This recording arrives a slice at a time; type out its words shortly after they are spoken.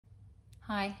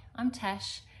Hi, I'm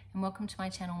Tash and welcome to my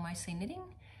channel Mostly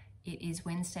Knitting. It is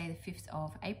Wednesday the 5th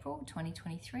of April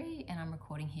 2023 and I'm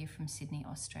recording here from Sydney,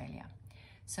 Australia.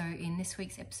 So in this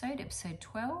week's episode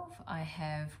 12, I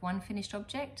have one finished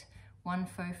object, one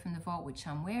faux from the vault which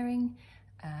I'm wearing,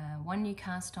 one new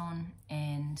cast on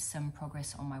and some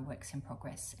progress on my works in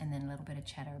progress, and then a little bit of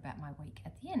chatter about my week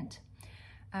at the end.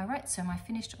 Right, so my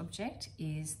finished object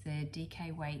is the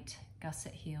DK Weight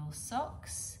Gusset heel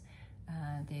socks.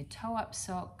 They're toe-up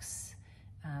socks.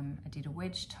 I did a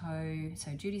wedge toe,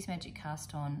 so Judy's Magic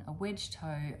cast on, a wedge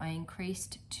toe. I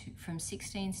increased from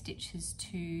 16 stitches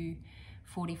to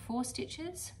 44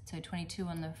 stitches, so 22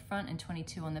 on the front and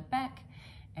 22 on the back,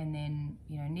 and then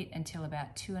knit until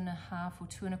about 2.5 or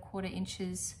 2.25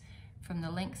 inches from the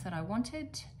length that I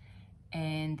wanted.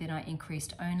 And then I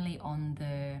increased only on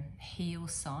the heel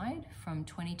side from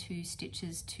 22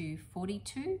 stitches to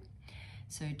 42.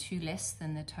 So 2 less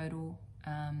than the total,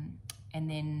 and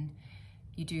then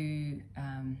you do,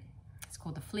 it's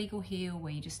called the Flegel heel,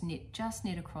 where you just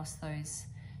knit across those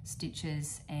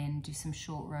stitches and do some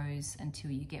short rows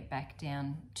until you get back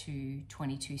down to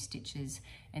 22 stitches,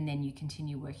 and then you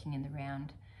continue working in the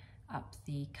round up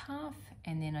the calf.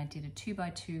 And then I did a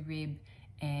 2x2 rib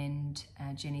and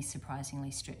Jenny's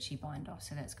surprisingly stretchy bind off,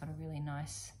 so that's got a really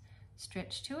nice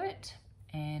stretch to it,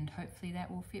 and hopefully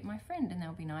that will fit my friend and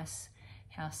they'll be nice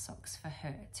house socks for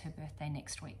her. It's her birthday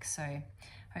next week, so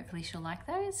hopefully she'll like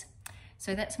those.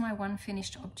 So that's my one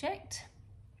finished object.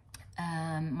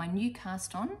 My new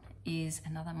cast on is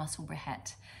another Musselburgh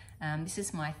hat. This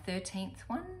is my 13th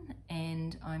one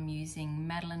and I'm using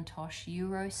Madelinetosh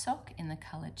Euro sock in the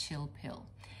colour Chill Pill.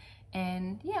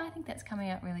 And yeah, I think that's coming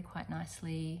out really quite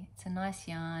nicely. It's a nice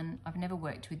yarn. I've never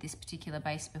worked with this particular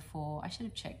base before. I should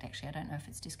have checked actually, I don't know if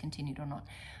it's discontinued or not.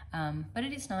 But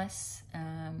it is nice.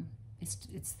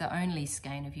 It's the only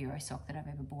skein of Euro sock that I've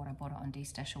ever bought. I bought it on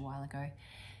D-Stash a while ago.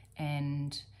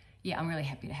 And yeah, I'm really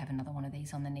happy to have another one of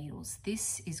these on the needles.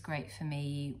 This is great for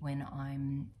me when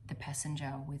I'm the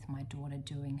passenger with my daughter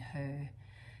doing her,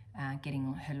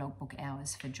 getting her logbook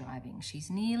hours for driving.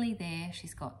 She's nearly there.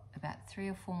 She's got about 3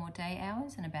 or 4 more day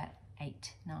hours and about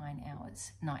 8, 9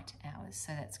 hours, night hours.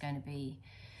 So that's going to be,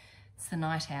 it's the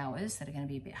night hours that are going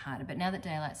to be a bit harder. But now that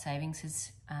daylight savings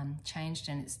has changed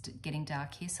and it's getting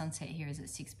dark here, sunset here is at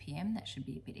 6 p.m, that should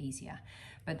be a bit easier.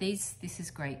 But this is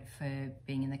great for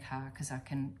being in the car because I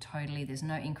can totally, there's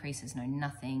no increases, no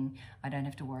nothing. I don't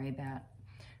have to worry about,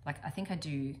 like I think I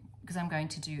do, because I'm going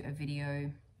to do a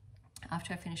video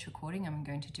after I finish recording. I'm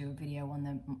going to do a video on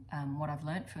the what I've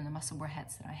learnt from the Musselburgh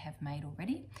hats that I have made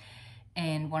already.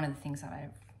 And one of the things that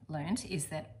I've learnt is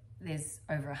that there's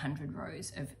over 100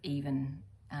 rows of even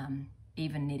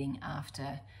knitting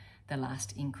after the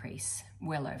last increase,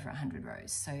 well over 100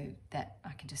 rows. So that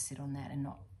I can just sit on that and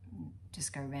not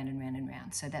just go round and round and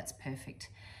round. So that's perfect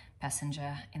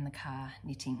passenger in the car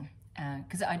knitting.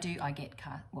 Because I get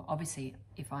car, well obviously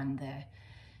if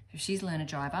she's learner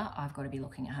driver, I've got to be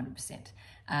looking at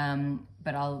 100%.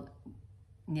 But I'll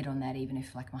knit on that even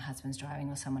if like my husband's driving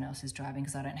or someone else is driving,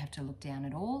 because I don't have to look down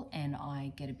at all, and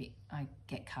I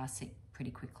get car sick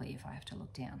pretty quickly if I have to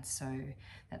look down. So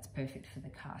that's perfect for the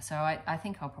car. So I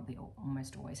think I'll probably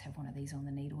almost always have one of these on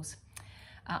the needles.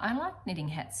 I like knitting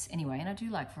hats anyway, and I do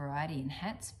like variety in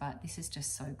hats, but this is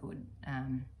just so good.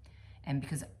 And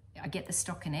because I get the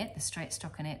stockinette, the straight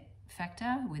stockinette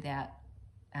factor without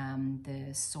the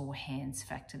sore hands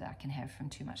factor that I can have from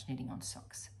too much knitting on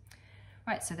socks.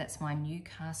 Right, so that's my new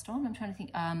cast on. I'm trying to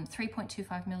think,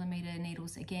 3.25mm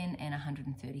needles again and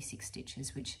 136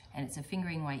 stitches, and it's a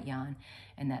fingering weight yarn,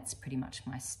 and that's pretty much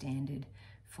my standard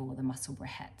for the Musselburgh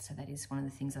hat. So that is one of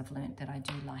the things I've learnt, that I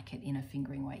do like it in a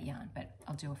fingering weight yarn, but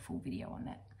I'll do a full video on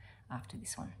that after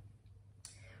this one.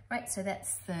 Right, so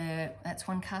that's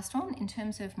one cast on. In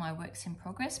terms of my works in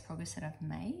progress that I've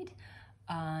made,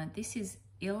 this is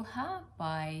Ilha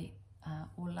by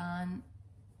Orlane,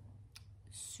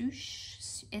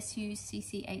 Sucche,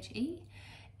 S-U-C-C-H-E,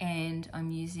 and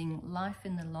I'm using Life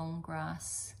in the Long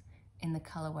Grass in the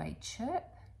colorway Chirp.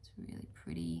 It's really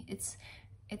pretty. It's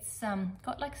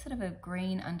got like sort of a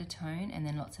green undertone and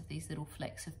then lots of these little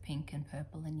flecks of pink and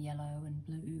purple and yellow and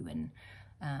blue, and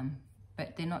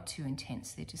but they're not too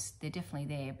intense. They're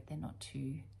definitely there, but they're not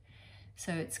too.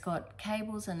 So it's got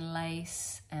cables and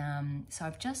lace. So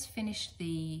I've just finished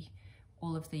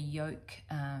all of the yoke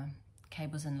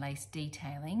cables and lace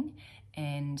detailing,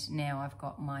 and now I've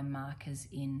got my markers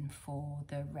in for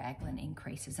the raglan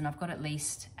increases, and I've got at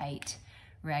least 8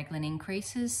 raglan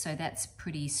increases, so that's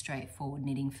pretty straightforward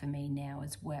knitting for me now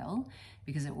as well,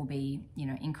 because it will be,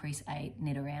 increase 8,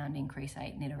 knit around, increase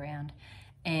 8, knit around.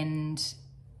 And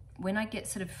when I get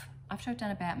after I've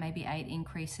done about maybe 8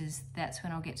 increases, that's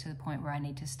when I'll get to the point where I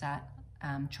need to start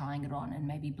trying it on and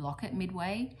maybe block it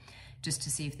midway just to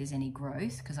see if there's any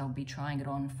growth, because I'll be trying it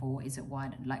on for, is it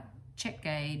wide, like check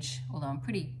gauge, although I'm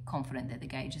pretty confident that the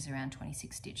gauge is around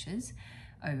 26 stitches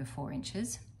over 4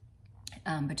 inches.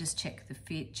 But just check the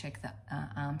fit, check the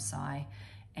arm side,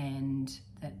 and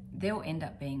that there'll end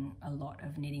up being a lot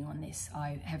of knitting on this.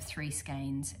 I have 3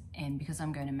 skeins, and because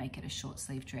I'm going to make it a short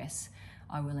sleeve dress,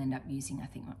 I will end up using, I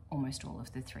think, almost all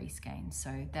of the 3 skeins.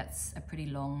 So that's a pretty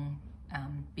long,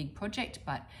 big project,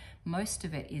 but most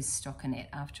of it is stockinette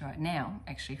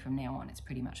actually from now on, it's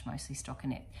pretty much mostly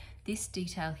stockinette. This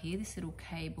detail here, this little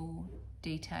cable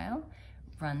detail,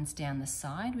 runs down the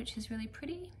side, which is really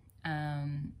pretty.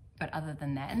 But other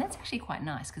than that, and that's actually quite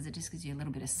nice because it just gives you a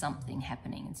little bit of something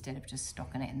happening instead of just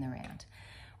stockinette in the round.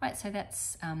 Right, so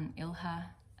that's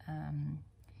Ilha,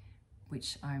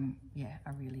 which I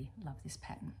really love this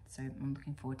pattern. So I'm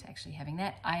looking forward to actually having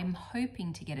that. I'm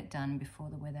hoping to get it done before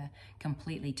the weather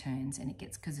completely turns and it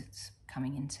gets, because it's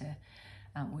coming into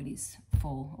what is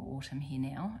fall or autumn here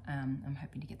now. I'm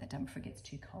hoping to get that done before it gets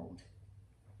too cold.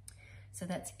 So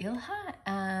that's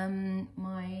Ilha.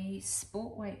 My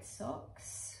sport weight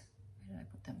socks, where did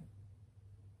I put them?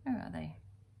 Where are they?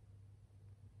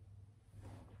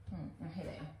 Oh, here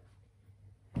they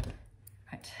are.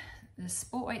 Right. The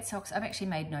sport weight socks, I've actually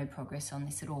made no progress on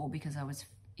this at all because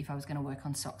if I was going to work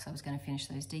on socks, I was going to finish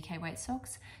those DK weight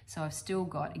socks. So I've still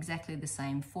got exactly the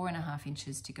same 4.5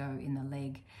 inches to go in the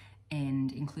leg,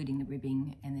 and including the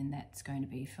ribbing, and then that's going to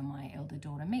be for my elder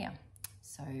daughter Mia.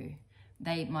 So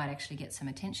they might actually get some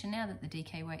attention now that the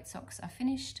DK weight socks are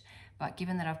finished, but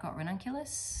given that I've got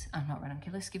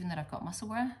given that I've got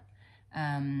Musselburgh,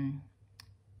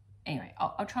 anyway,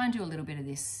 I'll try and do a little bit of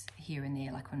this here and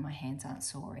there, like when my hands aren't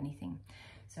sore or anything.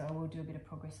 So I will do a bit of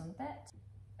progress on that.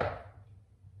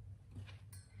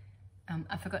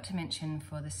 I forgot to mention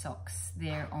for the socks,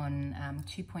 they're on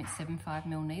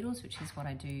 2.75mm needles, which is what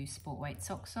I do sport weight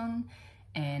socks on,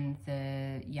 and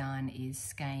the yarn is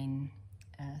Skein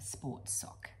sports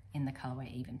sock in the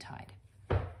colourway Eventide.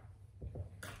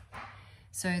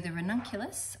 So the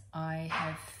Ranunculus, I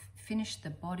have finished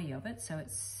the body of it, so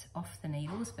it's off the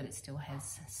needles, but it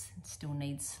still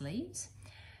needs sleeves.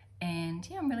 And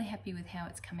yeah, I'm really happy with how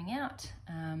it's coming out.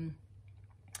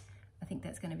 I think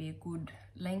that's going to be a good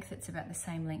length. It's about the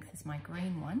same length as my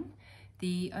green one.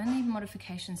 The only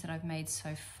modifications that I've made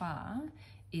so far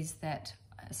is that,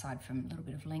 aside from a little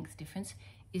bit of length difference,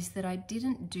 is that I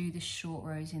didn't do the short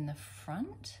rows in the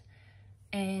front.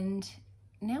 And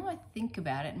now I think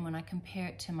about it, and when I compare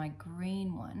it to my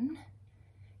green one,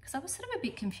 because I was sort of a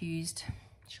bit confused,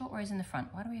 short rows in the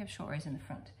front, why do we have short rows in the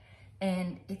front?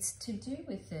 And it's to do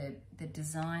with the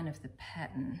design of the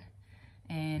pattern.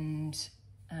 And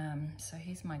so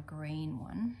here's my green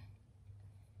one,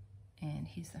 and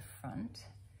here's the front.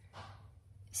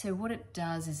 So what it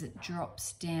does is it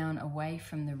drops down away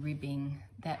from the ribbing,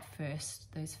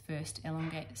 those first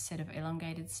set of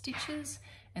elongated stitches.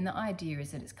 And the idea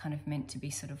is that it's kind of meant to be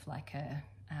sort of like a,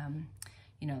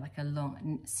 like a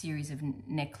long series of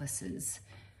necklaces,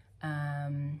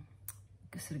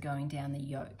 sort of going down the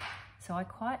yoke. So I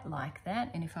quite like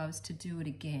that. And if I was to do it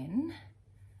again,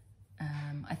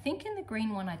 I think in the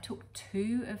green one, I took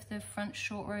 2 of the front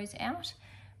short rows out,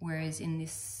 whereas in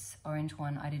this orange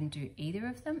one, I didn't do either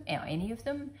of them, or any of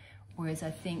them. Whereas I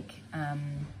think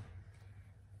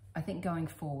going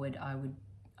forward, I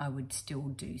would still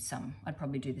do some. I'd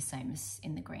probably do the same as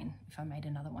in the green if I made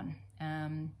another one.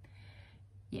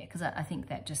 Yeah, because I think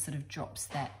that just sort of drops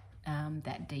that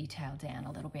detail down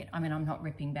a little bit. I mean, I'm not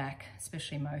ripping back,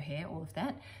 especially mohair, all of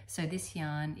that. So this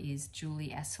yarn is Julie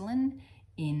Asselin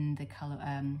in the colour,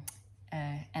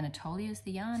 Anatolia is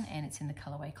the yarn, and it's in the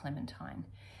colourway Clementine.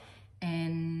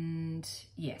 And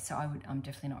yeah, so I'm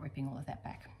definitely not ripping all of that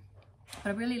back.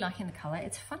 But I'm really liking the colour.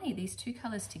 It's funny, these 2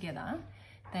 colours together,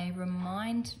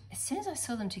 as soon as I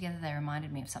saw them together, they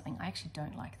reminded me of something. I actually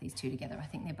don't like these 2 together. I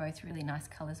think they're both really nice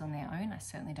colours on their own. I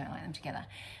certainly don't like them together.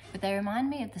 But they remind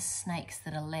me of the snakes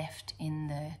that are left in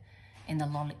the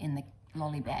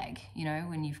lolly bag. You know,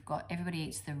 when you've got, everybody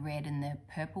eats the red and the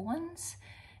purple ones,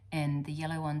 and the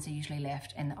yellow ones are usually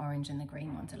left, and the orange and the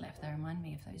green ones are left. They remind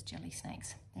me of those jelly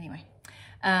snakes. Anyway,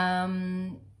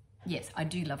 yes, I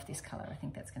do love this colour. I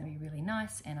think that's going to be really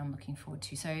nice, and I'm looking forward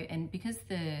to. So, and because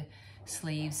the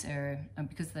sleeves are,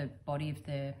 because the body of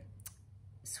the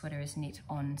sweater is knit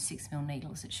on 6mm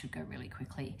needles, it should go really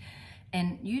quickly.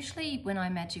 And usually when I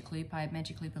magic loop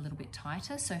a little bit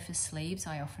tighter. So for sleeves,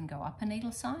 I often go up a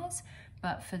needle size,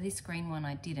 but for this green one,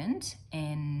 I didn't.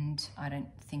 And I don't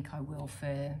think I will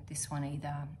for this one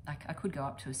either. Like, I could go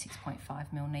up to a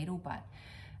 6.5mm needle, but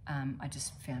I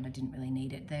just found I didn't really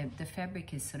need it. The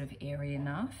fabric is sort of airy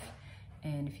enough,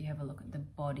 and if you have a look at the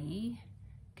body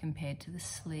compared to the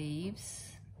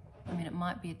sleeves, I mean, it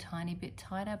might be a tiny bit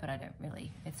tighter, but I don't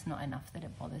really, it's not enough that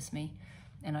it bothers me,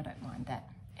 and I don't mind that.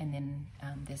 And then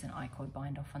there's an I-cord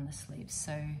bind off on the sleeves,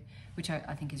 so which I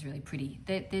think is really pretty.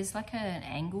 There's like an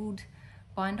angled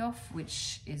bind off,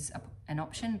 which is an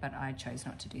option, but I chose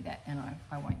not to do that, and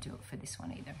I won't do it for this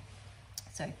one either.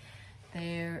 So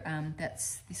there,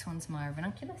 this one's my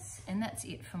Ranunculus, and that's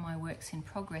it for my works in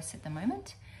progress at the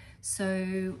moment.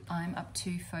 So I'm up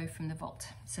to Faux from the Vault.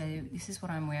 So this is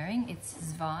what I'm wearing. It's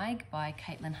Zweig by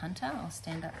Caitlin Hunter. I'll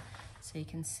stand up so you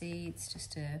can see. It's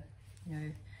just a, you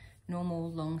know,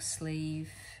 normal long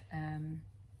sleeve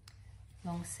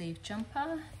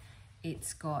jumper.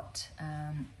 It's got,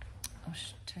 I'll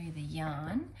tell you the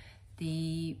yarn.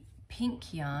 The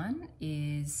pink yarn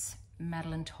is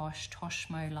Madelinetosh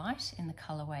Toshmo Light in the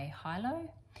colourway HiLo,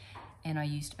 and I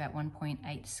used about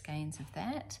 1.8 skeins of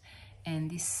that.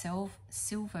 And this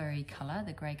silvery colour,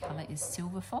 the grey colour, is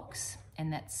Silver Fox,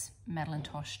 and that's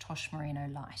Madelinetosh Tosh Merino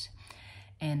Light.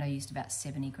 And I used about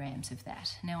 70 grams of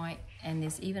that. Now and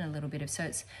there's even a little bit of, so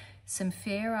it's some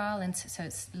Fair Isle, and so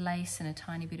it's lace and a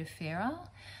tiny bit of Fair Isle.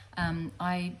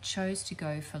 I chose to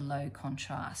go for low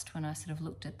contrast. When I sort of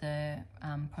looked at the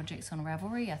projects on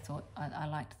Ravelry, I thought I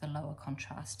liked the lower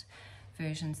contrast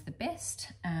versions the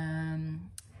best.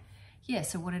 Yeah,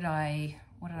 so what did I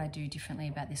do differently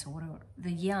about this? Or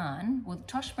the yarn, well,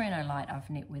 Tosh Merino Light I've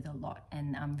knit with a lot,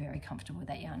 and I'm very comfortable with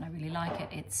that yarn. I really like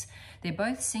it. They're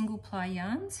both single ply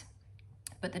yarns,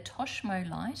 but the Toshmo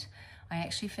Light I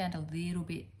actually found a little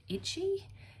bit itchy,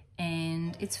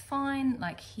 and it's fine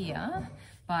like here,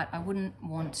 but I wouldn't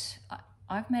want,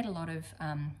 I've made a lot of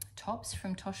tops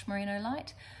from Tosh Merino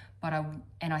Light, but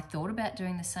I thought about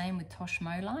doing the same with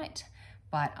Toshmo Light,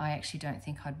 but I actually don't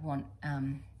think I'd want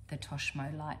the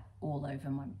Toshmo Light all over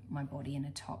my body in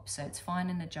a top. So it's fine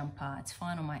in a jumper, it's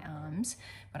fine on my arms,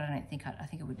 but I think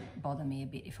it would bother me a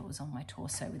bit if it was on my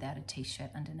torso without a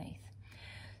t-shirt underneath.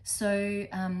 So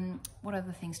what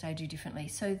other things did I do differently?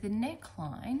 So the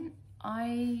neckline,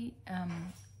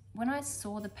 when I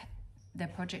saw the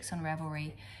projects on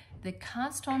Ravelry, the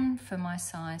cast on for my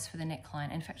size for the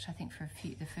neckline, in fact I think for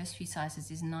the first few sizes,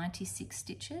 is 96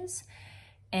 stitches.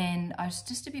 And I was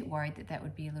just a bit worried that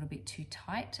would be a little bit too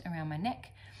tight around my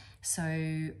neck. So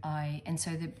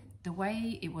the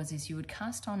way it was is you would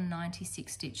cast on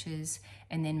 96 stitches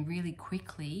and then really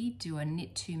quickly do a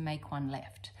knit 2, make 1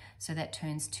 left. So that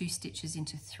turns 2 stitches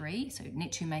into 3. So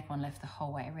knit 2, make 1 left the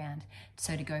whole way around.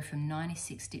 So to go from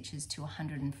 96 stitches to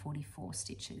 144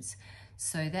 stitches.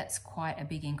 So that's quite a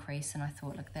big increase, and I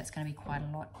thought, look, that's going to be quite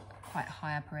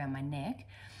high up around my neck.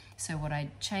 So what I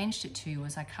changed it to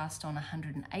was I cast on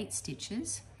 108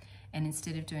 stitches, and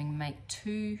instead of doing knit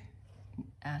 2,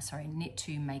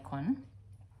 make 1,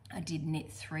 I did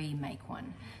knit 3, make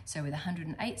 1. So with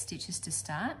 108 stitches to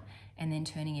start, and then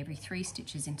turning every 3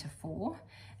 stitches into 4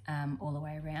 all the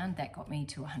way around, that got me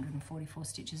to 144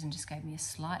 stitches and just gave me a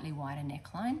slightly wider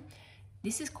neckline.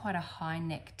 This is quite a high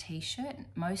neck t-shirt.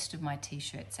 Most of my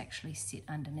t-shirts actually sit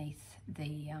underneath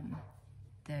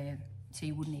so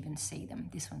you wouldn't even see them.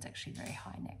 This one's actually very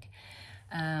high neck.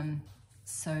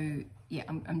 So yeah,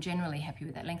 I'm generally happy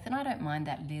with that length, and I don't mind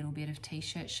that little bit of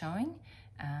t-shirt showing.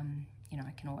 You know,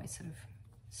 I can always sort of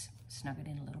snug it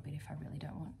in a little bit if I really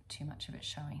don't want too much of it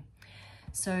showing.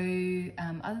 So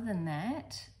other than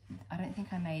that, I don't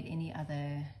think I made any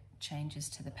other changes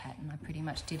to the pattern. I pretty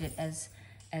much did it as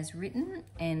written,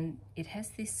 and it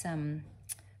has this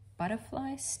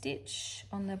butterfly stitch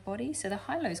on the body. So the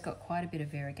HiLo's got quite a bit of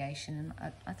variegation,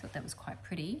 and I thought that was quite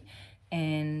pretty.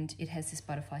 And it has this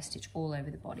butterfly stitch all over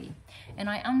the body. And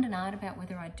I ummed and ahed about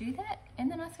whether I'd do that,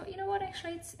 and then I thought, you know what,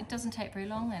 actually it doesn't take very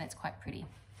long and it's quite pretty.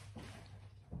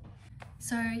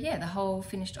 So yeah, the whole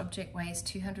finished object weighs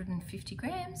 250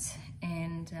 grams,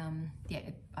 and yeah,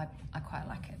 I quite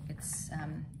like it.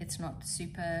 It's not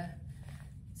super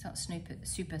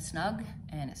snug,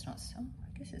 and it's not,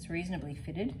 I guess it's reasonably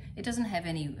fitted. It doesn't have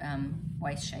any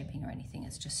waist shaping or anything,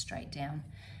 it's just straight down.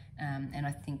 And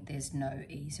I think there's no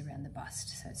ease around the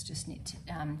bust, so it's just knit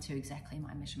to exactly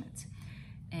my measurements.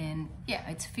 And yeah,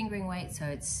 it's fingering weight, so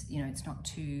it's, you know, it's not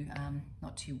too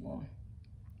warm.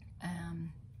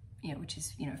 You know, which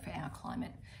is, you know, for our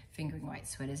climate, fingering weight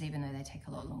sweaters, even though they take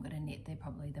a lot longer to knit, they're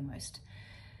probably the most,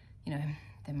 you know,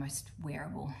 the most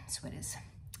wearable sweaters.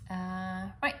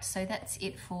 Right, so that's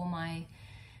it for my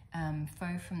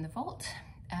faux from the vault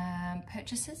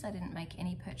purchases. I didn't make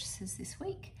any purchases this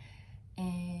week.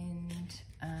 And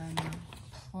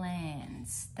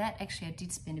plans, that actually I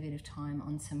did spend a bit of time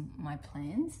on my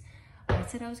plans. I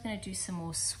said I was going to do some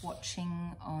more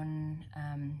swatching on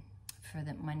for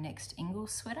my next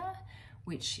Ingalls sweater,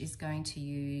 which is going to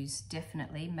use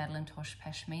definitely Madelinetosh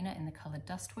Pashmina in the colour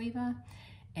Dust Weaver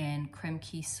and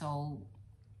Kremke Sol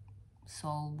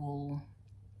Wool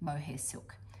Mohair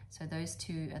Silk. So those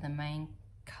two are the main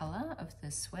colour of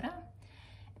the sweater.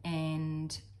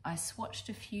 And I swatched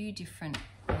a few different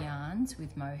yarns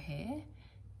with Mohair.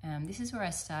 This is where I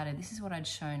started. This is what I'd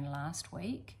shown last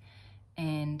week,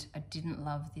 and I didn't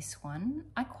love this one.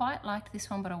 I quite liked this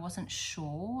one, but I wasn't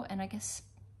sure. And I guess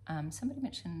somebody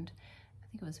mentioned, I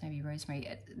think it was maybe Rosemary,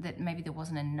 that maybe there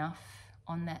wasn't enough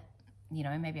on that, you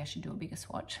know, maybe I should do a bigger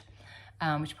swatch,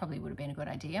 which probably would have been a good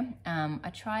idea.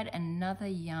 I tried another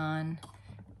yarn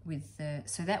with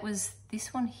so that was,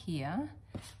 this one here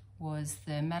was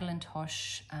the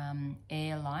Madelinetosh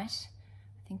Eyre Light.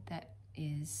 I think that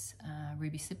is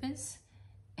Ruby Slippers,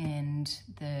 and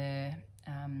the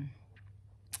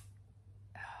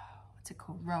what's it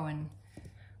called,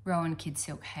 Rowan Kid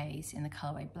Silk Haze in the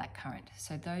colorway Blackcurrant.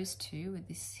 So those two with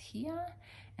this here,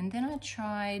 and then I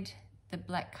tried the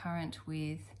Blackcurrant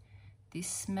with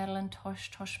this Madelinetosh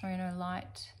Tosh Merino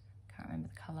Light, can't remember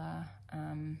the color,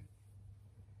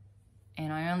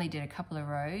 and I only did a couple of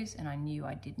rows, and I knew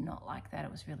I did not like that.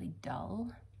 It was really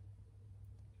dull.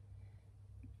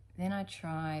 Then I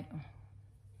tried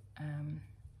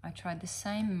the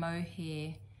same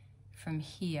Mohair from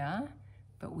here,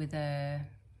 but with a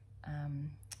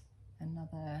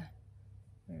another,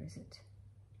 where is it?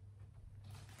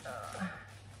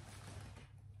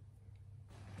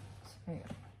 So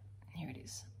here it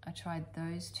is. I tried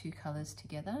those two colors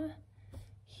together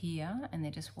here, and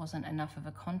there just wasn't enough of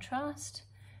a contrast.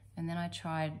 And then I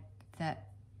tried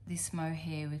this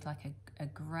Mohair with like a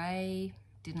grey,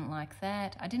 didn't like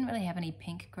that. I didn't really have any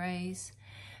pink greys.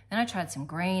 Then I tried some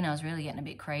green. I was really getting a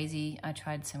bit crazy. I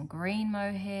tried some green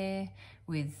Mohair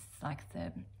with like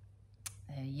the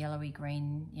yellowy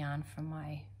green yarn from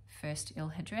my first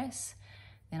Ilha dress.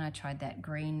 Then I tried that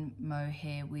green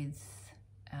Mohair with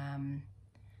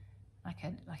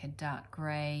like a dark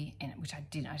grey, and which I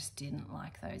just didn't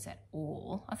like those at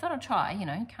all. I thought I'd try, you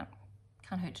know,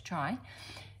 can't hurt to try.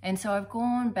 And so I've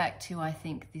gone back to, I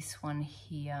think, this one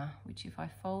here, which if I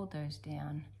fold those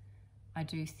down, I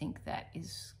do think that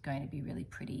is going to be really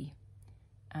pretty.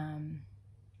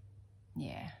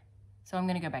 Yeah, so I'm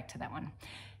going to go back to that one.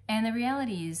 And the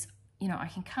reality is, you know, I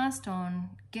can cast on,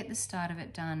 get the start of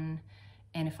it done,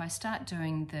 and if I start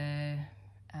doing the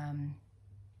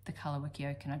colour Wiki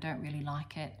Oak and I don't really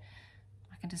like it,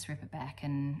 I can just rip it back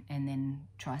and then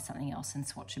try something else and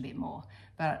swatch a bit more.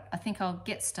 But I think I'll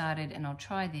get started and I'll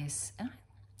try this, and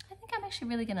I think I'm actually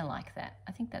really going to like that.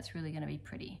 I think that's really going to be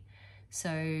pretty.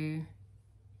 So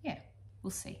yeah,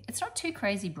 we'll see. It's not too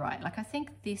crazy bright. Like, I think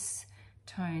this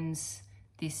tones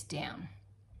this down,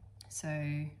 so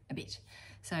a bit.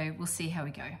 So we'll see how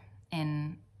we go.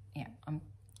 And yeah,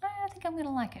 I think I'm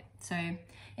gonna like it. So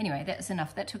anyway, that's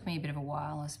enough. That took me a bit of a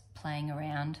while. I was playing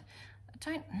around.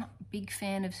 I'm not a big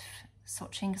fan of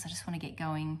swatching because I just want to get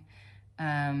going.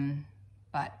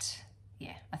 But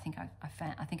yeah, I think I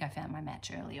found my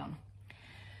match early on.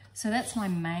 So that's my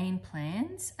main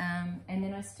plans. And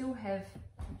then I still have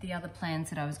the other plans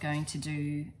that I was going to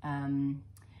do. I'm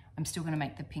still going to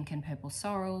make the pink and purple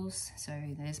sorrels. So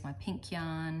there's my pink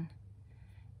yarn,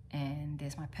 and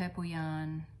there's my purple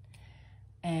yarn.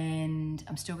 And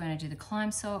I'm still going to do the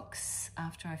climb socks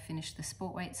after I finish the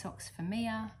sport weight socks for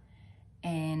Mia.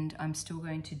 And I'm still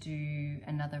going to do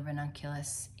another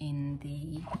ranunculus in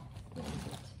the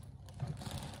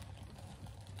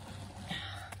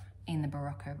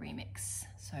Berroco remix.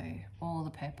 So all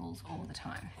the purples all the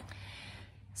time.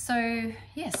 So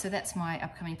yeah, so that's my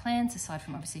upcoming plans, aside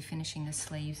from obviously finishing the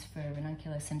sleeves for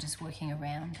ranunculus and just working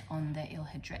around on the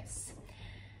Ilha dress.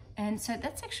 And so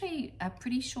that's actually a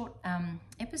pretty short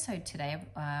episode today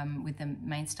with the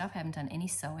main stuff. I haven't done any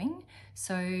sewing.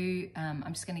 So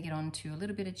I'm just going to get on to a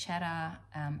little bit of chatter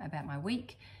about my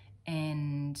week.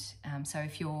 And so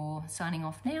if you're signing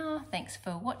off now, thanks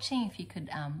for watching. If you could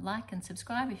like and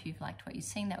subscribe if you've liked what you've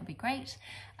seen, that would be great.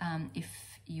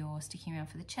 If you're sticking around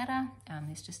for the chatter,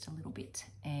 there's just a little bit.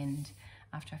 And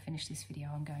after I finish this video,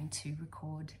 I'm going to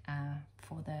record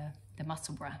for the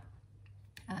Musselburgh.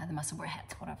 The Musselburgh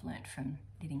hats, what I've learnt from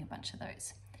knitting a bunch of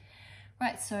those.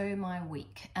 Right, so my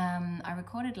week. I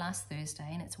recorded last Thursday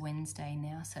and it's Wednesday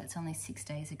now, so it's only 6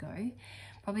 days ago.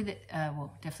 Probably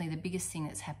well, definitely the biggest thing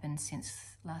that's happened since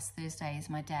last Thursday is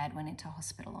my dad went into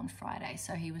hospital on Friday.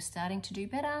 So he was starting to do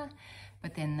better,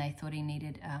 but then they thought he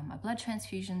needed a blood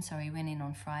transfusion, so he went in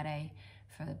on Friday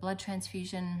for the blood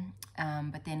transfusion.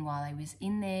 But then while he was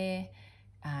in there,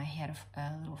 he had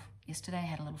a little yesterday,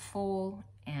 had a little fall.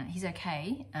 He's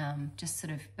okay, just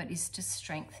sort of, but his just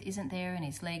strength isn't there in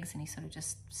his legs, and he sort of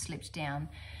just slipped down.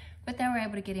 But they were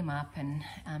able to get him up and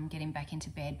get him back into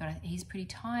bed, but he's pretty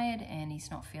tired and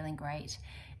he's not feeling great.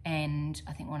 And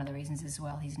I think one of the reasons as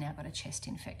well, he's now got a chest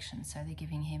infection, so they're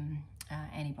giving him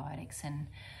antibiotics, and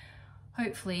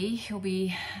hopefully he'll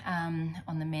be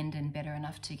on the mend and better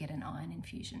enough to get an iron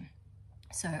infusion.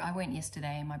 So I went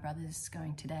yesterday, and my brother's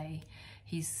going today.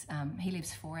 He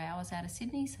lives 4 hours out of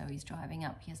Sydney, so he's driving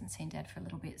up. He hasn't seen Dad for a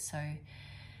little bit, so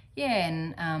yeah.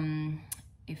 And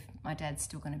if my dad's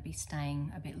still going to be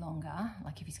staying a bit longer,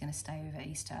 like if he's going to stay over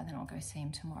Easter, then I'll go see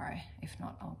him tomorrow. If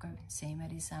not, I'll go see him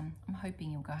at his, I'm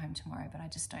hoping he'll go home tomorrow, but I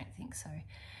just don't think so.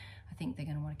 I think they're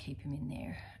going to want to keep him in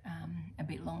there a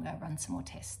bit longer, run some more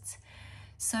tests.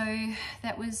 So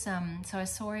that was, so I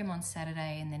saw him on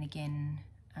Saturday, and then again,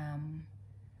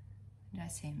 did I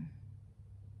see him?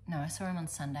 No, I saw him on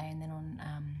Sunday, and then on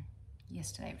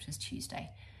yesterday, which was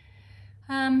Tuesday.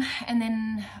 And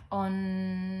then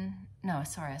on, no,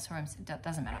 sorry, I saw him, it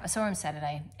doesn't matter. I saw him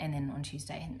Saturday and then on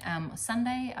Tuesday.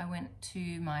 Sunday, I went to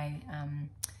my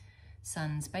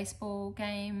son's baseball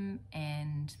game,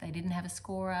 and they didn't have a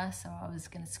scorer, so I was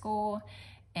going to score,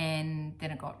 and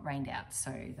then it got rained out.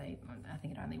 So I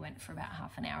think it only went for about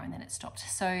half an hour, and then it stopped.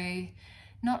 So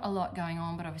not a lot going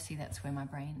on, but obviously that's where my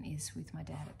brain is with my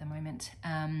dad at the moment.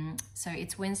 So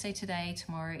it's Wednesday today.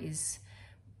 Tomorrow is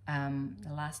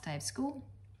the last day of school,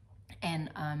 and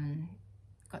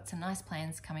got some nice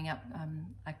plans coming up.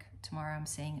 Like tomorrow I'm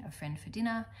seeing a friend for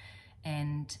dinner,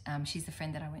 and she's the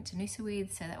friend that I went to Noosa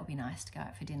with, so that will be nice to go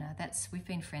out for dinner. We've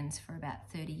been friends for about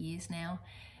 30 years now,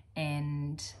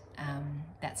 and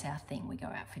that's our thing. We go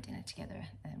out for dinner together,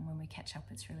 and when we catch up,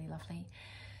 it's really lovely.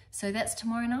 So that's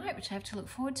tomorrow night, which I have to look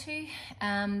forward to.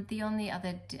 The only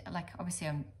other, like obviously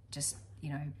I'm just,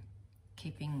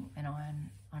 keeping an eye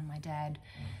on my dad,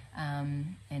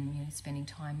 and spending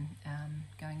time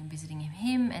going and visiting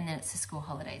him, and then it's the school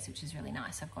holidays, which is really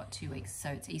nice. I've got 2 weeks, so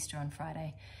it's Easter on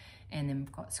Friday, and then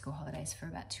we've got school holidays for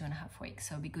about 2.5 weeks,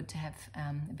 so it'll be good to have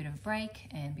a bit of a break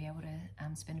and be able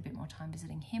to spend a bit more time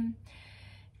visiting him.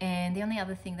 And the only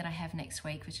other thing that I have next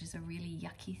week, which is a really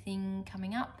yucky thing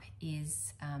coming up,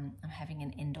 is I'm having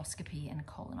an endoscopy and a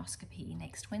colonoscopy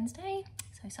next Wednesday,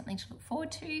 so something to look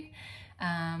forward to.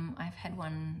 I've had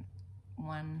one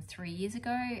 3 years ago,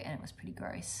 and it was pretty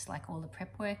gross. Like all the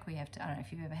prep work we have to, I don't know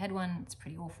if you've ever had one, it's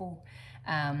pretty awful.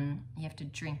 You have to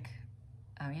drink,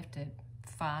 you have to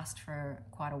fast for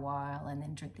quite a while, and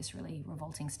then drink this really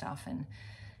revolting stuff, and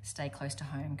stay close to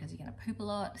home because you're going to poop a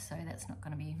lot, so that's not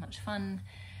going to be much fun.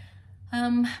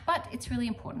 But it's really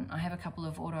important. I have a couple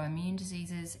of autoimmune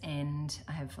diseases, and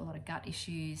I have a lot of gut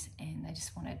issues, and they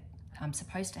just wanted, I'm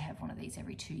supposed to have one of these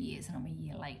every 2 years, and I'm a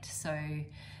year late, so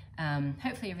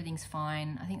hopefully everything's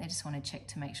fine. I think they just want to check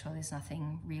to make sure there's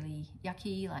nothing really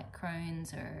yucky like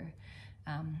Crohn's or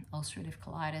ulcerative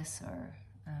colitis, or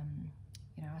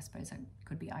I suppose it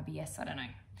could be IBS, I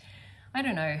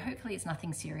don't know. Hopefully it's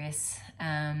nothing serious.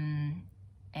 And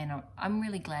I'm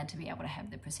really glad to be able to have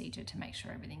the procedure to make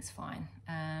sure everything's fine.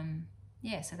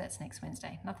 Yeah, so that's next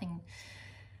Wednesday. Nothing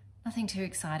too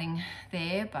exciting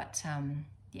there, but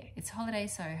yeah, it's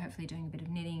holidays, so hopefully doing a bit of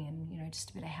knitting and just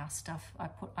a bit of house stuff.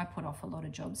 I put off a lot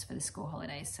of jobs for the school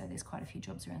holidays, so there's quite a few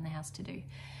jobs around the house to do.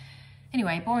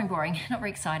 Anyway, boring, not very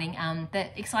exciting. The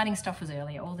exciting stuff was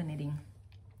earlier, all the knitting.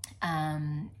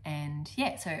 And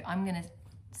yeah, so I'm gonna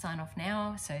sign off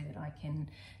now so that I can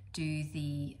do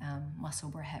the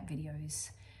Musselburgh hat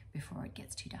videos before it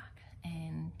gets too dark.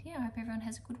 And yeah, I hope everyone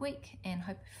has a good week, and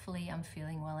hopefully I'm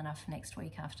feeling well enough next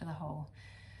week after the whole,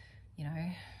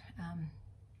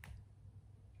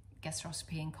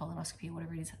 gastroscopy and colonoscopy or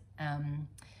whatever it is,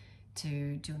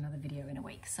 to do another video in a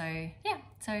week. So yeah,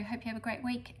 so hope you have a great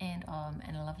week and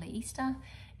a lovely Easter,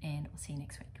 and I'll see you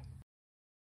next week.